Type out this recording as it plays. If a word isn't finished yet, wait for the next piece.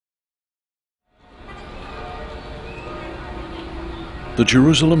The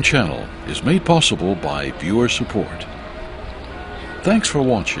Jerusalem Channel is made possible by viewer support. Thanks for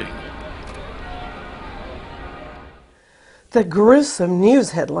watching. The gruesome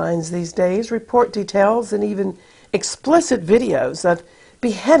news headlines these days report details and even explicit videos of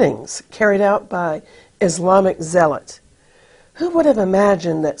beheadings carried out by Islamic zealots. Who would have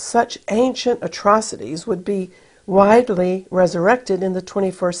imagined that such ancient atrocities would be widely resurrected in the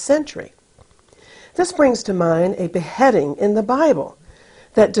 21st century? This brings to mind a beheading in the Bible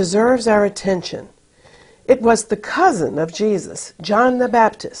that deserves our attention. It was the cousin of Jesus, John the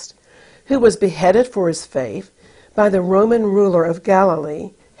Baptist, who was beheaded for his faith by the Roman ruler of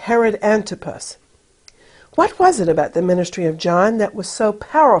Galilee, Herod Antipas. What was it about the ministry of John that was so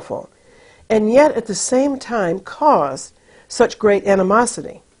powerful and yet at the same time caused such great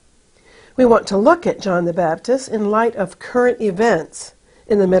animosity? We want to look at John the Baptist in light of current events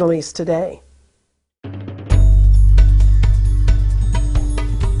in the Middle East today.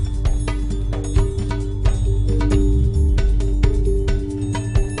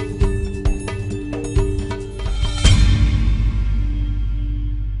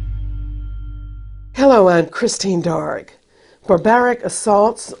 Hello, I'm Christine Darg. Barbaric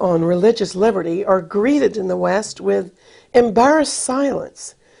assaults on religious liberty are greeted in the West with embarrassed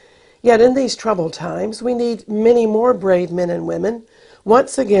silence. Yet in these troubled times, we need many more brave men and women,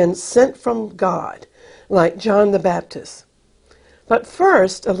 once again sent from God, like John the Baptist. But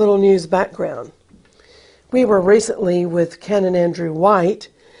first, a little news background. We were recently with Canon Andrew White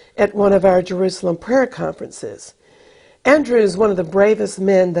at one of our Jerusalem prayer conferences. Andrew is one of the bravest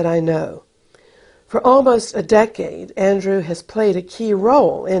men that I know. For almost a decade, Andrew has played a key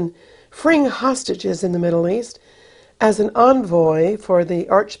role in freeing hostages in the Middle East as an envoy for the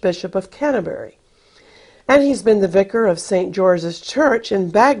Archbishop of Canterbury. And he's been the vicar of St. George's Church in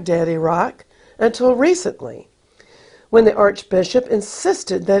Baghdad, Iraq, until recently, when the Archbishop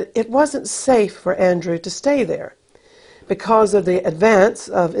insisted that it wasn't safe for Andrew to stay there because of the advance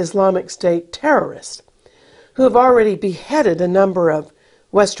of Islamic State terrorists, who have already beheaded a number of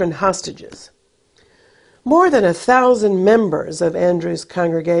Western hostages. More than 1,000 members of Andrew's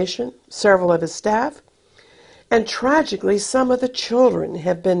congregation, several of his staff, and tragically some of the children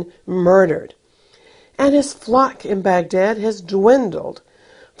have been murdered. And his flock in Baghdad has dwindled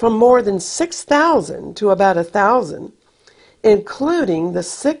from more than 6,000 to about 1,000, including the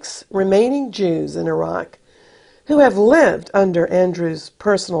 6 remaining Jews in Iraq who have lived under Andrew's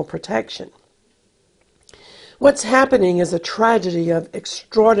personal protection. What's happening is a tragedy of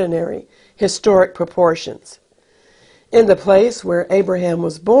extraordinary historic proportions. In the place where Abraham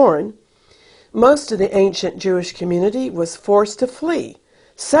was born, most of the ancient Jewish community was forced to flee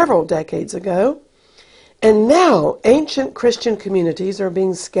several decades ago, and now ancient Christian communities are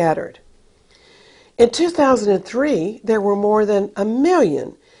being scattered. In 2003, there were more than 1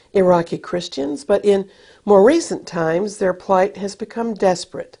 million Iraqi Christians, but in more recent times, their plight has become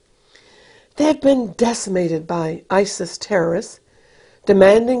desperate. They have been decimated by ISIS terrorists,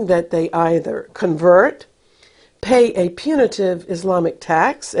 demanding that they either convert, pay a punitive Islamic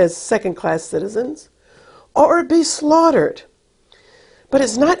tax as second-class citizens, or be slaughtered. But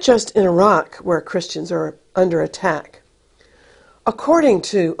it's not just in Iraq where Christians are under attack. According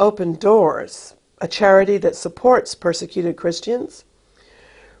to Open Doors, a charity that supports persecuted Christians,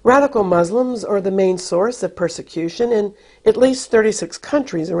 radical Muslims are the main source of persecution in at least 36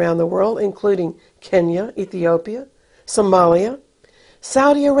 countries around the world, including Kenya, Ethiopia, Somalia,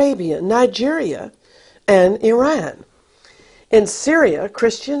 Saudi Arabia, Nigeria, and Iran. In Syria,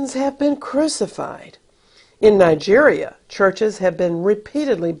 Christians have been crucified. In Nigeria, churches have been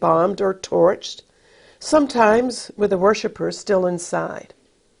repeatedly bombed or torched, sometimes with the worshipers still inside.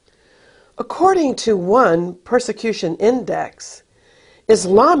 According to one persecution index,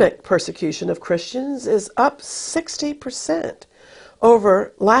 Islamic persecution of Christians is up 60%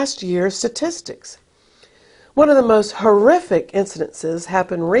 over last year's statistics. One of the most horrific incidences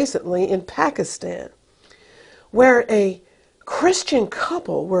happened recently in Pakistan, where a Christian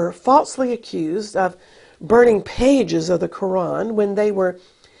couple were falsely accused of burning pages of the Quran when they were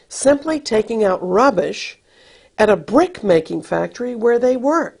simply taking out rubbish at a brick-making factory where they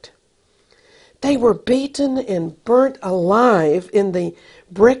worked. They were beaten and burnt alive in the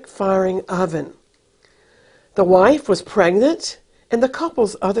brick-firing oven. The wife was pregnant, and the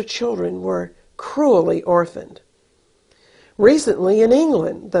couple's other children were cruelly orphaned. Recently in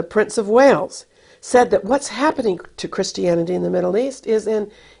England, the Prince of Wales said that what's happening to Christianity in the Middle East is an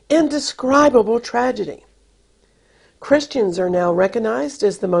indescribable tragedy. Christians are now recognized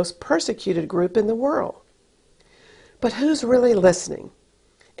as the most persecuted group in the world. But who's really listening?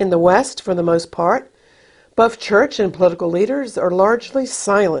 In the West, for the most part, Both church and political leaders are largely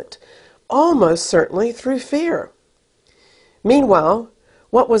silent, almost certainly through fear. Meanwhile,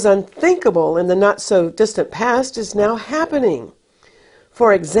 what was unthinkable in the not-so-distant past is now happening.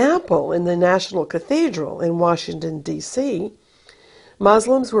 For example, in the National Cathedral in Washington, D.C.,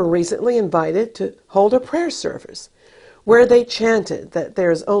 Muslims were recently invited to hold a prayer service where they chanted that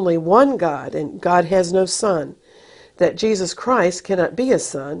there is only one God and God has no son, that Jesus Christ cannot be a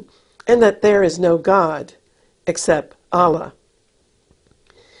son, and that there is no God except Allah.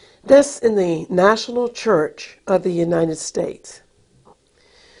 This in the National Church of the United States.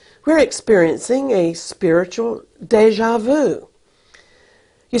 We're experiencing a spiritual déjà vu.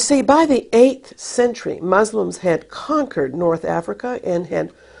 You see, by the 8th century, Muslims had conquered North Africa and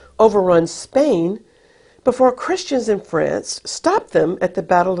had overrun Spain before Christians in France stopped them at the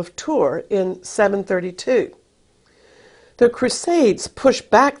Battle of Tours in 732. The Crusades pushed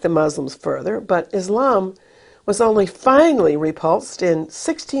back the Muslims further, but Islam was only finally repulsed in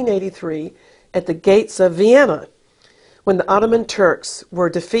 1683 at the gates of Vienna, when the Ottoman Turks were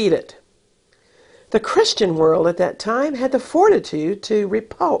defeated. The Christian world at that time had the fortitude to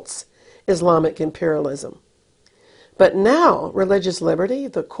repulse Islamic imperialism. But now, religious liberty,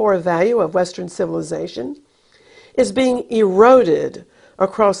 the core value of Western civilization, is being eroded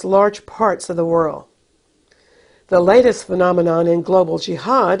across large parts of the world. The latest phenomenon in global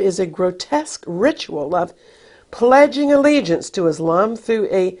jihad is a grotesque ritual of pledging allegiance to Islam through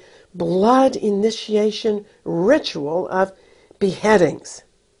a blood initiation ritual of beheadings.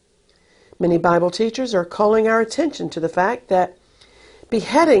 Many Bible teachers are calling our attention to the fact that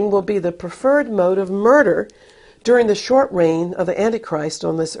beheading will be the preferred mode of murder during the short reign of the Antichrist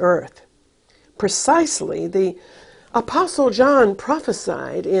on this earth. Precisely, the Apostle John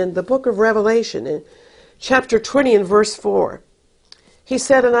prophesied in the book of Revelation in chapter 20 and verse 4. He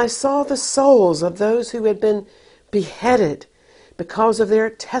said, "And I saw the souls of those who had been beheaded because of their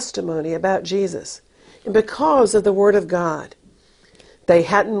testimony about Jesus and because of the Word of God. They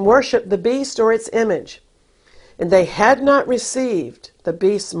hadn't worshipped the beast or its image, and they had not received the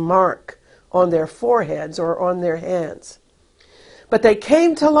beast's mark on their foreheads or on their hands. But they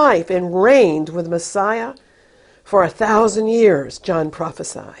came to life and reigned with Messiah for 1,000 years," John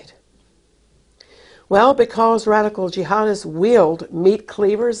prophesied. Well, because radical jihadists wield meat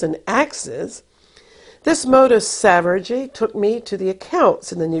cleavers and axes, this mode of savagery took me to the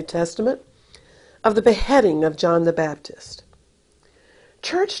accounts in the New Testament of the beheading of John the Baptist.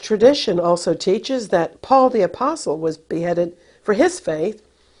 Church tradition also teaches that Paul the Apostle was beheaded for his faith,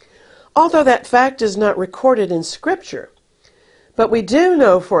 although that fact is not recorded in Scripture. But we do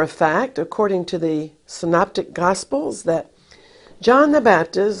know for a fact, according to the Synoptic Gospels, that John the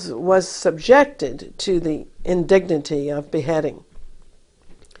Baptist was subjected to the indignity of beheading.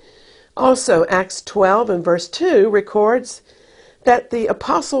 Also, Acts 12 and verse 2 records that the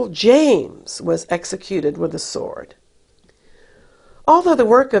Apostle James was executed with a sword. Although the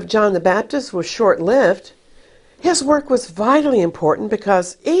work of John the Baptist was short-lived, his work was vitally important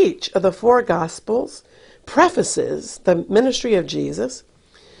because each of the 4 Gospels prefaces the ministry of Jesus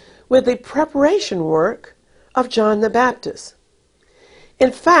with the preparation work of John the Baptist.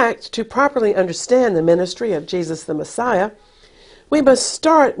 In fact, to properly understand the ministry of Jesus the Messiah, we must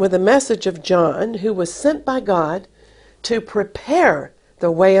start with the message of John, who was sent by God to prepare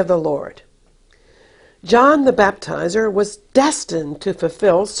the way of the Lord. John the Baptizer was destined to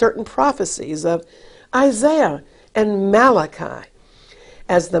fulfill certain prophecies of Isaiah and Malachi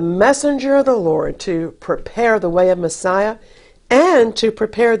as the messenger of the Lord to prepare the way of Messiah and to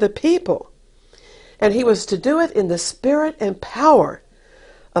prepare the people. And he was to do it in the spirit and power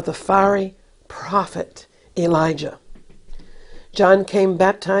of the fiery prophet Elijah. John came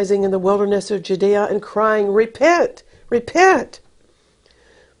baptizing in the wilderness of Judea and crying, "Repent, repent."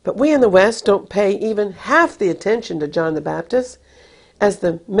 But we in the West don't pay even half the attention to John the Baptist as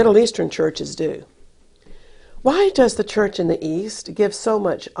the Middle Eastern churches do. Why does the church in the East give so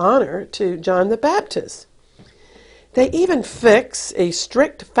much honor to John the Baptist? They even fix a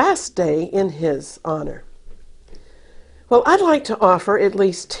strict fast day in his honor. Well, I'd like to offer at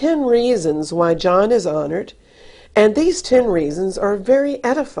least 10 reasons why John is honored, and these 10 reasons are very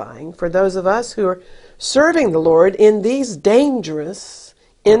edifying for those of us who are serving the Lord in these dangerous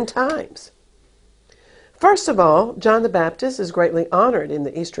end times. First of all, John the Baptist is greatly honored in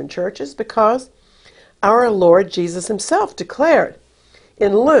the Eastern churches because our Lord Jesus himself declared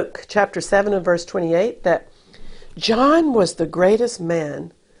in Luke chapter 7 and verse 28 that John was the greatest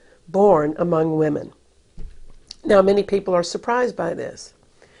man born among women. Now, many people are surprised by this.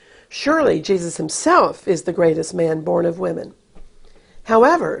 Surely Jesus himself is the greatest man born of women.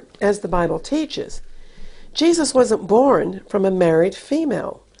 However, as the Bible teaches, Jesus wasn't born from a married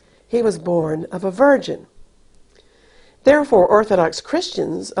female. He was born of a virgin. Therefore, Orthodox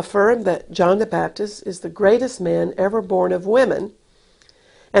Christians affirm that John the Baptist is the greatest man ever born of women,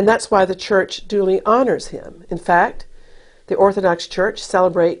 and that's why the Church duly honors him. In fact, the Orthodox Church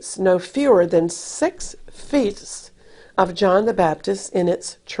celebrates no fewer than 6 feasts of John the Baptist in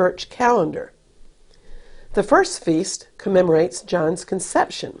its church calendar. The first feast commemorates John's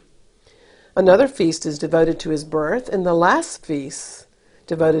conception. Another feast is devoted to his birth, and the last feast,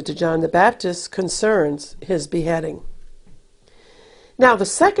 devoted to John the Baptist, concerns his beheading. Now, the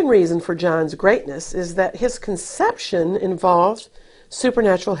second reason for John's greatness is that his conception involved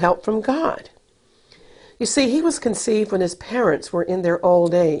supernatural help from God. You see, he was conceived when his parents were in their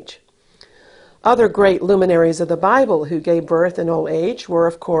old age. Other great luminaries of the Bible who gave birth in old age were,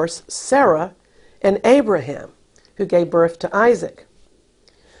 of course, Sarah and Abraham, who gave birth to Isaac.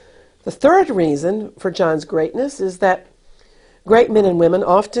 The third reason for John's greatness is that great men and women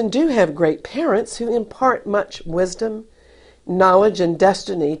often do have great parents who impart much wisdom, knowledge, and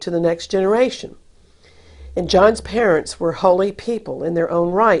destiny to the next generation. And John's parents were holy people in their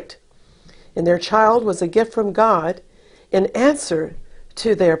own right, and their child was a gift from God in answer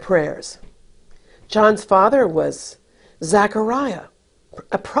to their prayers. John's father was Zechariah,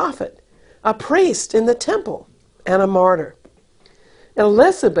 a prophet, a priest in the temple, and a martyr.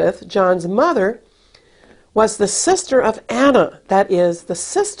 Elizabeth, John's mother, was the sister of Anna, that is, the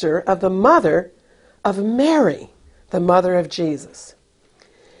sister of the mother of Mary, the mother of Jesus.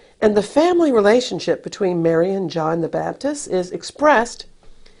 And the family relationship between Mary and John the Baptist is expressed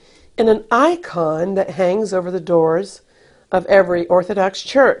in an icon that hangs over the doors of every Orthodox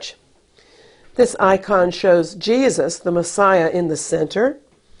church. This icon shows Jesus, the Messiah, in the center.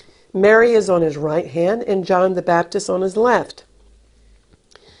 Mary is on his right hand and John the Baptist on his left.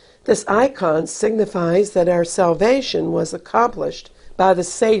 This icon signifies that our salvation was accomplished by the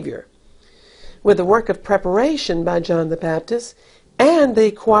Savior, with the work of preparation by John the Baptist and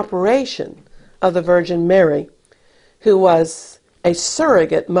the cooperation of the Virgin Mary, who was a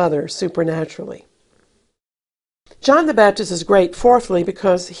surrogate mother supernaturally. John the Baptist is great, fourthly,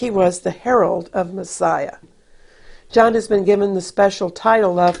 because he was the herald of Messiah. John has been given the special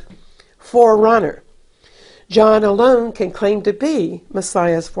title of forerunner. John alone can claim to be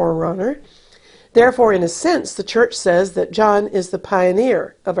Messiah's forerunner. Therefore, in a sense, the church says that John is the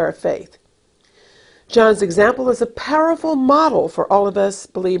pioneer of our faith. John's example is a powerful model for all of us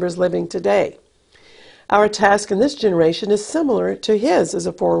believers living today. Our task in this generation is similar to his as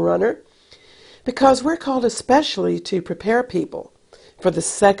a forerunner, because we're called especially to prepare people for the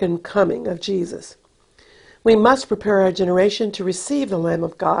second coming of Jesus. We must prepare our generation to receive the Lamb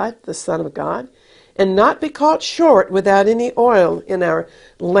of God, the Son of God, and not be caught short without any oil in our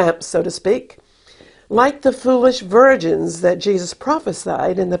lamp, so to speak, like the foolish virgins that Jesus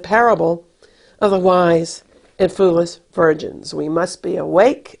prophesied in the parable of the wise and foolish virgins. We must be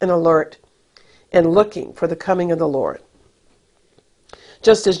awake and alert and looking for the coming of the Lord.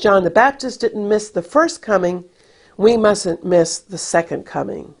 Just as John the Baptist didn't miss the first coming, we mustn't miss the second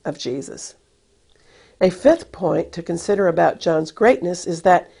coming of Jesus. A fifth point to consider about John's greatness is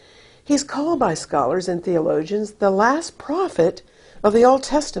that he's called by scholars and theologians the last prophet of the Old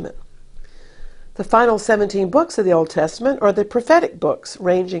Testament. The final 17 books of the Old Testament are the prophetic books,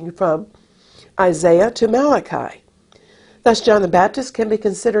 ranging from Isaiah to Malachi. Thus, John the Baptist can be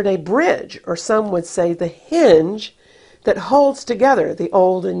considered a bridge, or some would say the hinge, that holds together the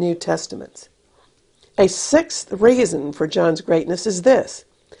Old and New Testaments. A sixth reason for John's greatness is this.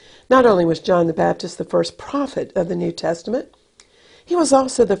 Not only was John the Baptist the first prophet of the New Testament, he was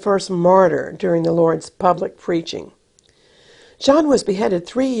also the first martyr during the Lord's public preaching. John was beheaded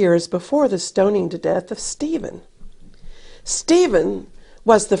 3 years before the stoning to death of Stephen. Stephen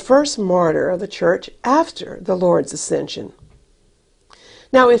was the first martyr of the church after the Lord's ascension.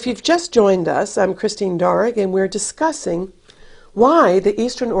 Now, if you've just joined us, I'm Christine Darg, and we're discussing why the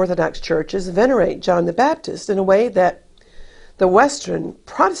Eastern Orthodox churches venerate John the Baptist in a way that the Western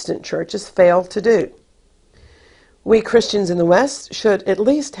Protestant churches fail to do. We Christians in the West should at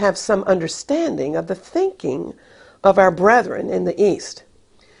least have some understanding of the thinking of our brethren in the East.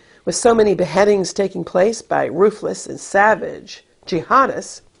 With so many beheadings taking place by ruthless and savage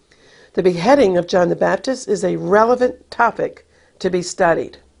jihadists, the beheading of John the Baptist is a relevant topic to be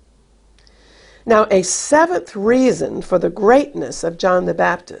studied. Now, a seventh reason for the greatness of John the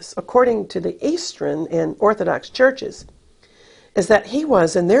Baptist, according to the Eastern and Orthodox churches, is that he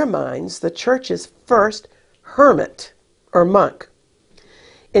was, in their minds, the church's first hermit or monk.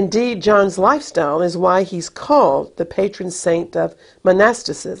 Indeed, John's lifestyle is why he's called the patron saint of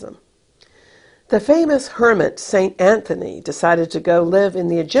monasticism. The famous hermit St. Anthony decided to go live in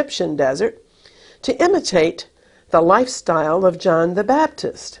the Egyptian desert to imitate the lifestyle of John the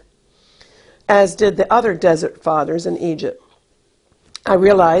Baptist, as did the other desert fathers in Egypt. I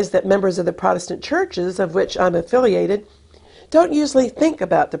realize that members of the Protestant churches of which I'm affiliated don't usually think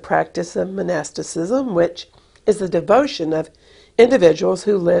about the practice of monasticism, which is the devotion of individuals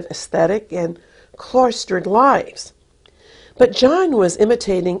who live ascetic and cloistered lives. But John was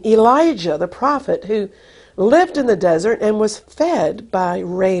imitating Elijah, the prophet, who lived in the desert and was fed by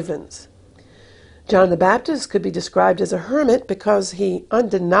ravens. John the Baptist could be described as a hermit because he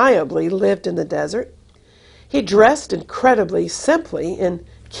undeniably lived in the desert. He dressed incredibly simply in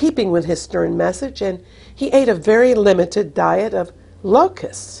keeping with his stern message, and he ate a very limited diet of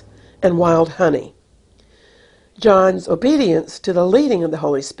locusts and wild honey. John's obedience to the leading of the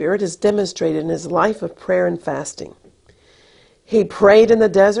Holy Spirit is demonstrated in his life of prayer and fasting. He prayed in the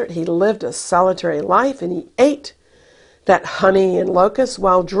desert, he lived a solitary life, and he ate that honey and locusts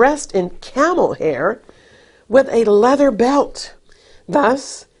while dressed in camel hair with a leather belt.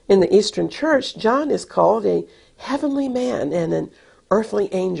 Thus, in the Eastern Church, John is called a heavenly man and an earthly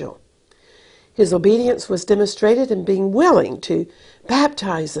angel. His obedience was demonstrated in being willing to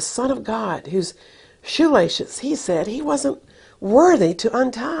baptize the Son of God, whose shoelaces, he said, he wasn't worthy to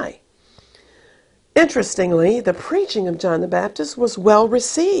untie. Interestingly, the preaching of John the Baptist was well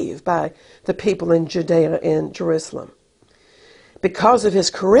received by the people in Judea and Jerusalem. Because of his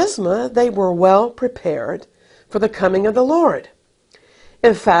charisma, they were well prepared for the coming of the Lord.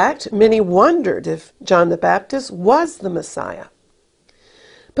 In fact, many wondered if John the Baptist was the Messiah.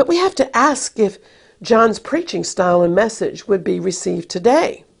 But we have to ask if John's preaching style and message would be received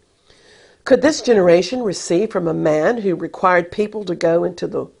today. Could this generation receive from a man who required people to go into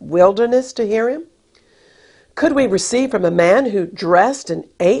the wilderness to hear him? Could we receive from a man who dressed and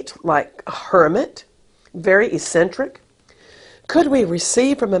ate like a hermit, very eccentric? Could we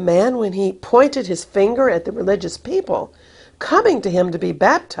receive from a man when he pointed his finger at the religious people coming to him to be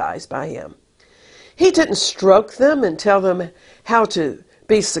baptized by him? He didn't stroke them and tell them how to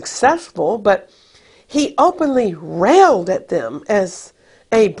be successful, but he openly railed at them as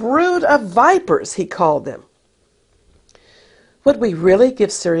a brood of vipers, he called them. Would we really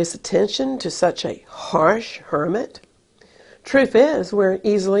give serious attention to such a harsh hermit? Truth is, we're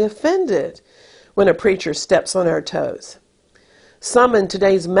easily offended when a preacher steps on our toes. Some in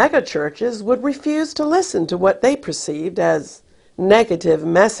today's megachurches would refuse to listen to what they perceived as negative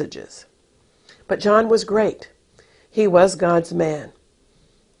messages. But John was great. He was God's man.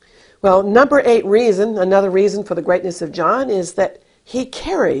 Well, number 8 reason, another reason for the greatness of John, is that he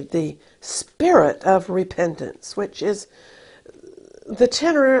carried the spirit of repentance, which is the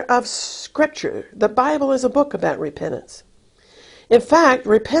tenor of Scripture. The Bible is a book about repentance. In fact,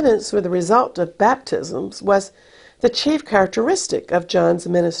 repentance with the result of baptisms was the chief characteristic of John's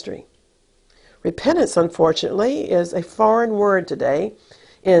ministry. Repentance, unfortunately, is a foreign word today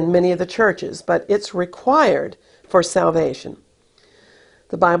in many of the churches, but it's required for salvation.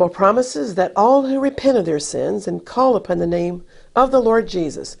 The Bible promises that all who repent of their sins and call upon the name of the Lord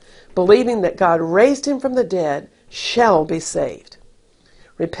Jesus, believing that God raised him from the dead, shall be saved.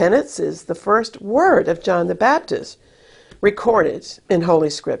 Repentance is the first word of John the Baptist recorded in Holy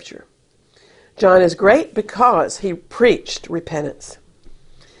Scripture. John is great because he preached repentance.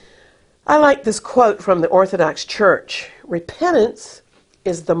 I like this quote from the Orthodox Church. Repentance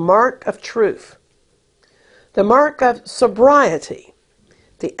is the mark of truth, the mark of sobriety,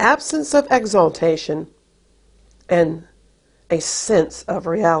 the absence of exaltation, and a sense of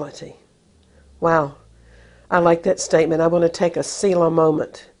reality. Wow, I like that statement. I want to take a Selah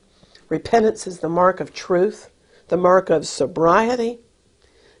moment. Repentance is the mark of truth, the mark of sobriety,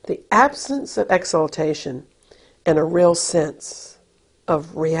 the absence of exaltation, and a real sense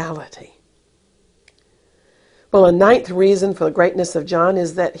of reality. Well, a 9th reason for the greatness of John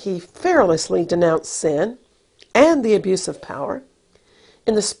is that he fearlessly denounced sin and the abuse of power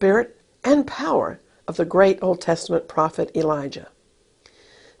in the spirit and power of the great Old Testament prophet Elijah.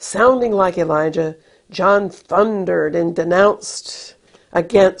 Sounding like Elijah, John thundered and denounced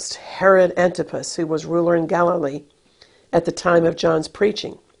against Herod Antipas, who was ruler in Galilee at the time of John's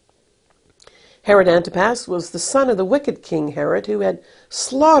preaching. Herod Antipas was the son of the wicked King Herod, who had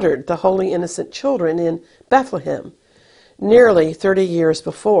slaughtered the holy innocent children in Bethlehem nearly 30 years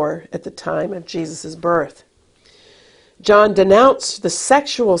before, at the time of Jesus' birth. John denounced the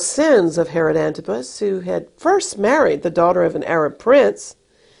sexual sins of Herod Antipas, who had first married the daughter of an Arab prince.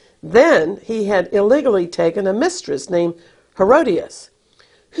 Then he had illegally taken a mistress named Herodias,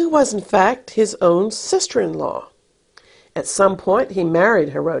 who was in fact his own sister-in-law. At some point he married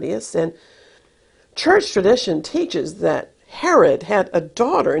Herodias, and Church tradition teaches that Herod had a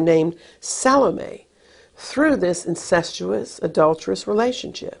daughter named Salome through this incestuous, adulterous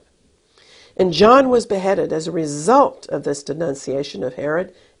relationship. And John was beheaded as a result of this denunciation of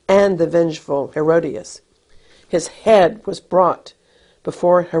Herod and the vengeful Herodias. His head was brought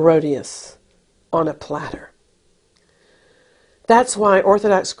before Herodias on a platter. That's why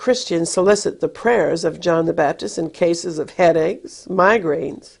Orthodox Christians solicit the prayers of John the Baptist in cases of headaches,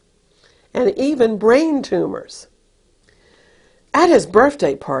 migraines, and even brain tumors. At his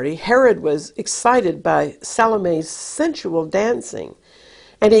birthday party, Herod was excited by Salome's sensual dancing,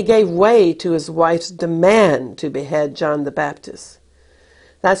 and he gave way to his wife's demand to behead John the Baptist.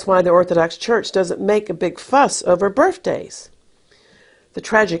 That's why the Orthodox Church doesn't make a big fuss over birthdays. The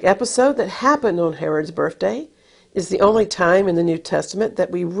tragic episode that happened on Herod's birthday is the only time in the New Testament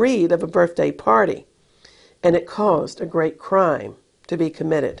that we read of a birthday party, and it caused a great crime to be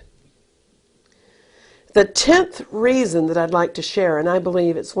committed. The 10th reason that I'd like to share, and I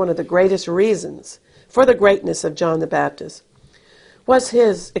believe it's one of the greatest reasons for the greatness of John the Baptist, was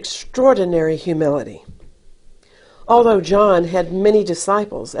his extraordinary humility. Although John had many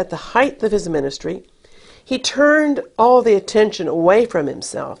disciples at the height of his ministry, he turned all the attention away from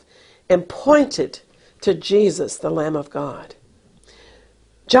himself and pointed to Jesus, the Lamb of God.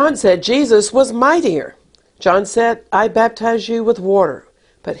 John said Jesus was mightier. John said, I baptize you with water,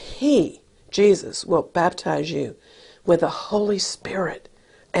 but he, Jesus, will baptize you with the Holy Spirit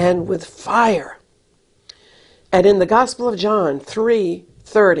and with fire. And in the Gospel of John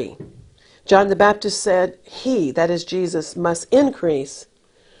 3:30, John the Baptist said, he, that is Jesus, must increase,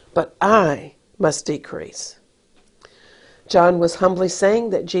 but I must decrease. John was humbly saying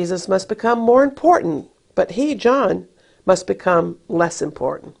that Jesus must become more important, but he, John, must become less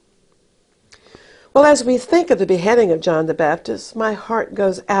important. Well, as we think of the beheading of John the Baptist, my heart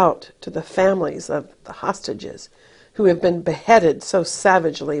goes out to the families of the hostages who have been beheaded so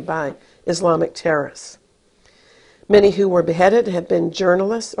savagely by Islamic terrorists. Many who were beheaded have been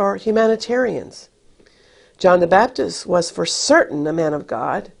journalists or humanitarians. John the Baptist was for certain a man of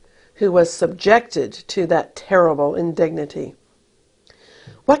God who was subjected to that terrible indignity.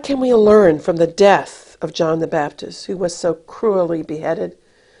 What can we learn from the death of John the Baptist, who was so cruelly beheaded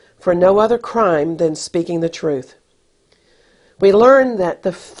for no other crime than speaking the truth? We learn that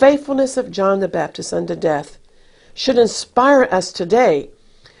the faithfulness of John the Baptist unto death should inspire us today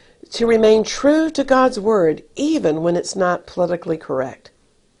to remain true to God's word, even when it's not politically correct.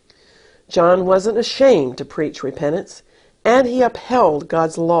 John wasn't ashamed to preach repentance, and he upheld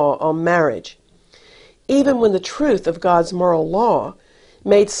God's law on marriage, even when the truth of God's moral law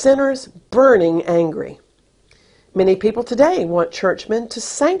made sinners burning angry. Many people today want churchmen to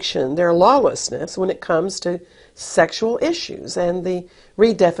sanction their lawlessness when it comes to sexual issues and the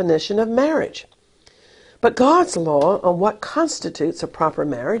redefinition of marriage. But God's law on what constitutes a proper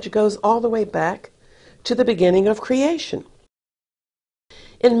marriage goes all the way back to the beginning of creation.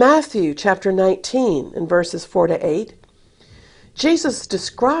 In Matthew chapter 19, in verses 4-8, Jesus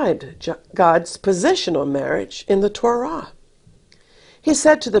described God's position on marriage in the Torah. He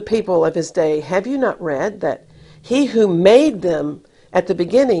said to the people of his day, have you not read that he who made them at the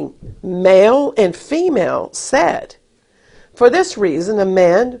beginning, male and female, said, for this reason a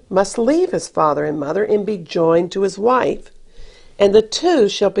man must leave his father and mother and be joined to his wife, and the two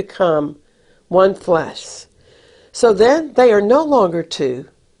shall become one flesh. So then they are no longer two,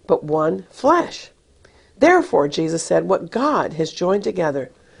 but one flesh. Therefore, Jesus said, what God has joined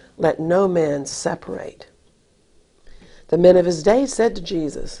together, let no man separate. The men of his day said to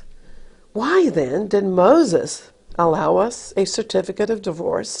Jesus, why then did Moses allow us a certificate of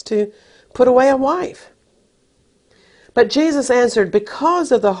divorce to put away a wife? But Jesus answered,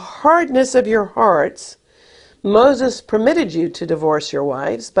 because of the hardness of your hearts, Moses permitted you to divorce your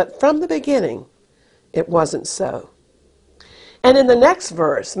wives, but from the beginning it wasn't so. And in the next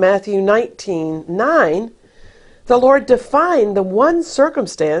verse, Matthew 19:9, the Lord defined the one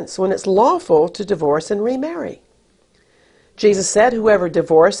circumstance when it's lawful to divorce and remarry. Jesus said, whoever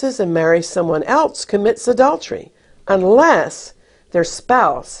divorces and marries someone else commits adultery, unless their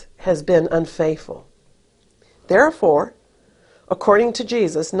spouse has been unfaithful. Therefore, according to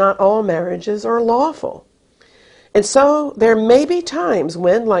Jesus, not all marriages are lawful. And so there may be times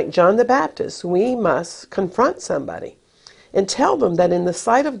when, like John the Baptist, we must confront somebody and tell them that in the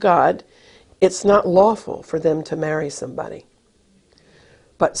sight of God, it's not lawful for them to marry somebody.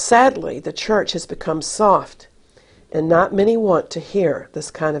 But sadly, the church has become soft, and not many want to hear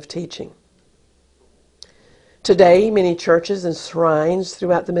this kind of teaching. Today, many churches and shrines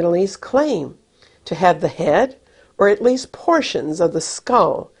throughout the Middle East claim to have the head, or at least portions of the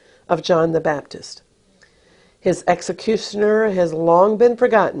skull, of John the Baptist. His executioner has long been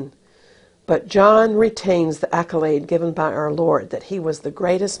forgotten, but John retains the accolade given by our Lord that he was the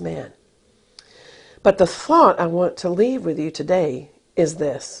greatest man. But the thought I want to leave with you today is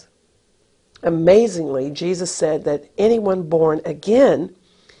this. Amazingly, Jesus said that anyone born again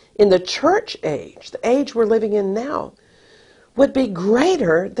in the church age, the age we're living in now, would be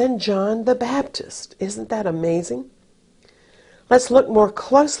greater than John the Baptist. Isn't that amazing? Let's look more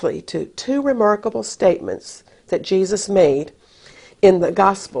closely to two remarkable statements that Jesus made in the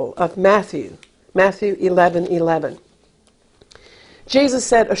Gospel of Matthew, Matthew 11:11. Jesus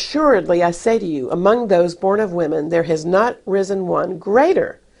said, "Assuredly, I say to you, among those born of women, there has not risen one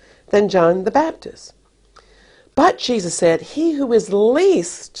greater than John the Baptist. But," Jesus said, "he who is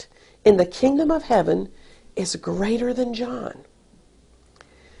least in the kingdom of heaven is greater than John."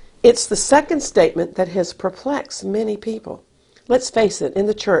 It's the second statement that has perplexed many people. Let's face it, in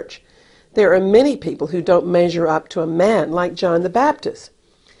the church, there are many people who don't measure up to a man like John the Baptist.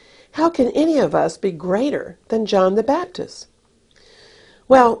 How can any of us be greater than John the Baptist?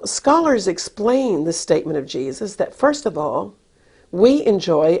 Well, scholars explain the statement of Jesus that, first of all, we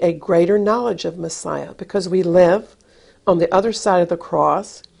enjoy a greater knowledge of Messiah because we live on the other side of the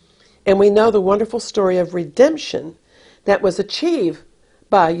cross, and we know the wonderful story of redemption that was achieved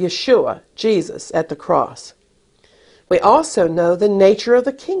by Yeshua, Jesus, at the cross. We also know the nature of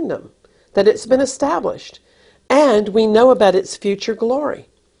the kingdom, that it's been established, and we know about its future glory.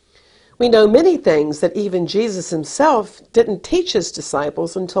 We know many things that even Jesus himself didn't teach his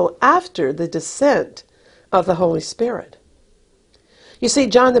disciples until after the descent of the Holy Spirit. You see,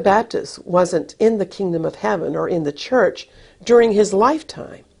 John the Baptist wasn't in the kingdom of heaven or in the church during his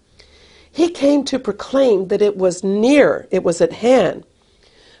lifetime. He came to proclaim that it was near, it was at hand.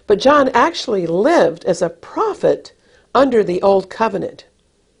 But John actually lived as a prophet under the old covenant.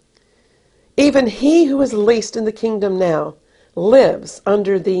 Even he who is least in the kingdom now lives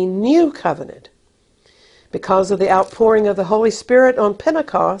under the new covenant. Because of the outpouring of the Holy Spirit on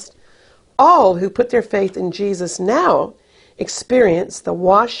Pentecost, all who put their faith in Jesus now experience the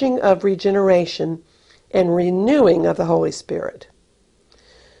washing of regeneration and renewing of the Holy Spirit.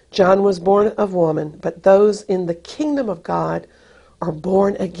 John was born of woman, but those in the kingdom of God are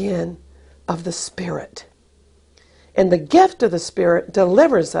born again of the Spirit. And the gift of the Spirit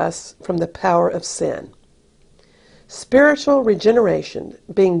delivers us from the power of sin. Spiritual regeneration,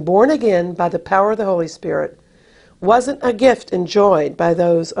 being born again by the power of the Holy Spirit, wasn't a gift enjoyed by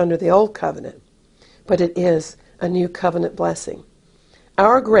those under the old covenant, but it is a new covenant blessing.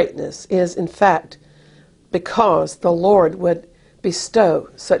 Our greatness is, in fact, because the Lord would bestow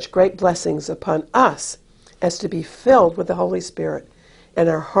such great blessings upon us as to be filled with the Holy Spirit and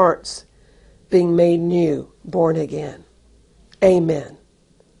our hearts being made new, born again. Amen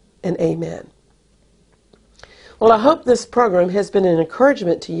and amen. Well, I hope this program has been an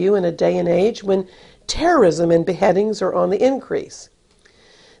encouragement to you in a day and age when terrorism and beheadings are on the increase.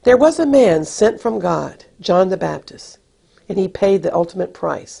 There was a man sent from God, John the Baptist, and he paid the ultimate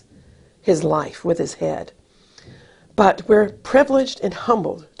price, his life with his head. But we're privileged and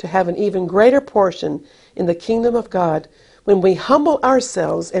humbled to have an even greater portion in the kingdom of God when we humble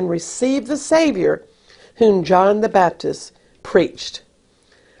ourselves and receive the Savior whom John the Baptist preached.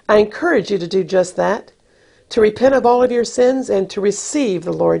 I encourage you to do just that, to repent of all of your sins and to receive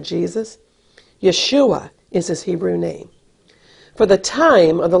the Lord Jesus. Yeshua is his Hebrew name. For the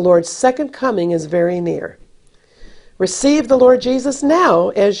time of the Lord's second coming is very near. Receive the Lord Jesus now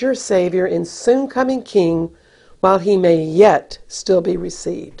as your Savior and soon coming King, while he may yet still be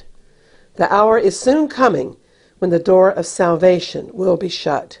received. The hour is soon coming when the door of salvation will be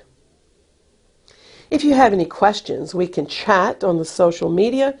shut. If you have any questions, we can chat on the social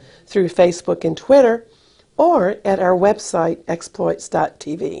media through Facebook and Twitter, or at our website,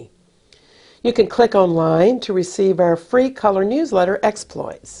 exploits.tv. You can click online to receive our free color newsletter,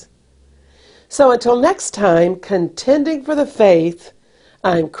 Exploits. So until next time, contending for the faith,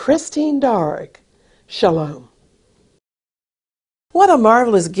 I'm Christine Darg. Shalom. What a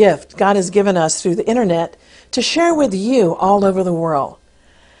marvelous gift God has given us through the internet to share with you all over the world.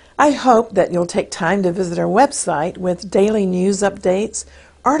 I hope that you'll take time to visit our website with daily news updates,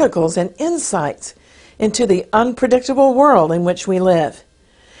 articles, and insights into the unpredictable world in which we live.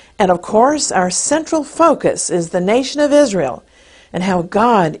 And of course, our central focus is the nation of Israel and how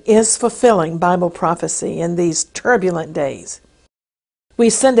God is fulfilling Bible prophecy in these turbulent days. We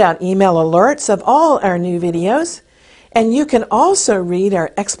send out email alerts of all our new videos, and you can also read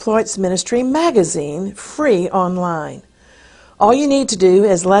our Exploits Ministry magazine free online. All you need to do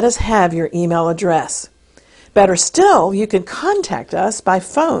is let us have your email address. Better still, you can contact us by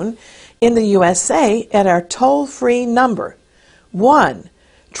phone in the USA at our toll-free number,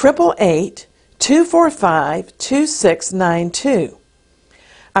 1-888-245-2692.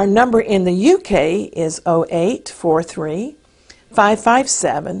 Our number in the UK is 0843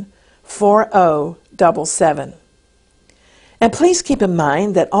 557 4077. And please keep in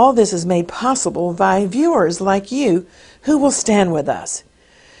mind that all this is made possible by viewers like you who will stand with us.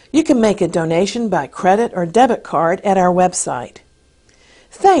 You can make a donation by credit or debit card at our website.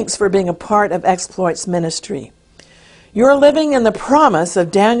 Thanks for being a part of Exploits Ministry. You're living in the promise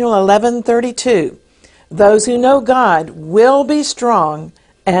of Daniel 11:32. Those who know God will be strong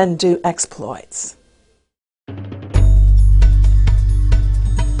and do exploits.